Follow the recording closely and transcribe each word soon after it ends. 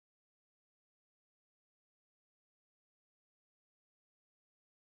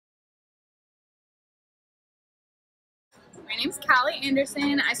My name's Callie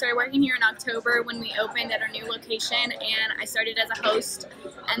Andersen. I started working here in October when we opened at our new location, and I started as a host,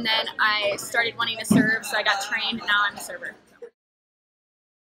 and then I started wanting to serve, so I got trained, and now I'm a server.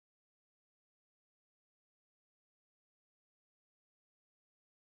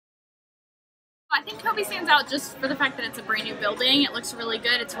 I think Kobe stands out just for the fact that it's a brand new building. It looks really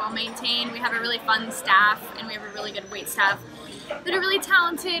good. It's well maintained. We have a really fun staff, and we have a really good wait staff that are really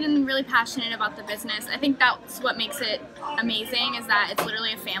talented and really passionate about the business. I think that's what makes it amazing, is that it's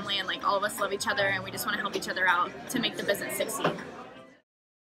literally a family, and like all of us love each other, and we just want to help each other out to make the business succeed.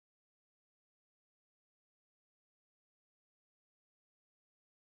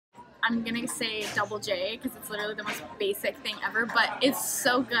 I'm gonna say double J because it's literally the most basic thing ever, but it's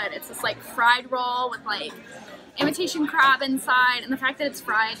so good. It's this like fried roll with like imitation crab inside, and the fact that it's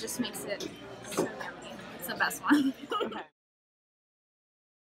fried just makes it so yummy. It's the best one.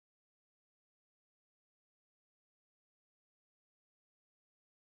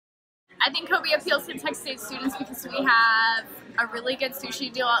 I think Kobe appeals to Texas State students because we have a really good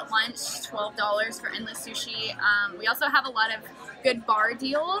sushi deal at lunch, $12 for endless sushi. We also have a lot of good bar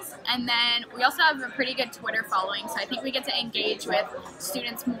deals, and then we also have a pretty good Twitter following, so I think we get to engage with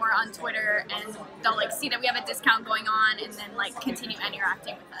students more on Twitter, and they'll like see that we have a discount going on and then like continue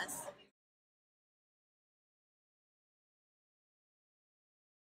interacting with us.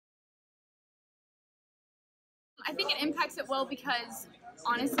 I think it impacts it well because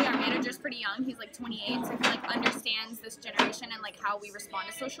honestly our manager's pretty young. He's like 28, so he like understands this generation and like how we respond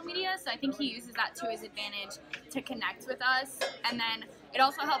to social media. So I think he uses that to his advantage to connect with us. And then it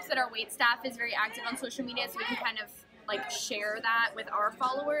also helps that our wait staff is very active on social media, so we can kind of like share that with our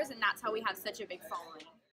followers, and that's how we have such a big following.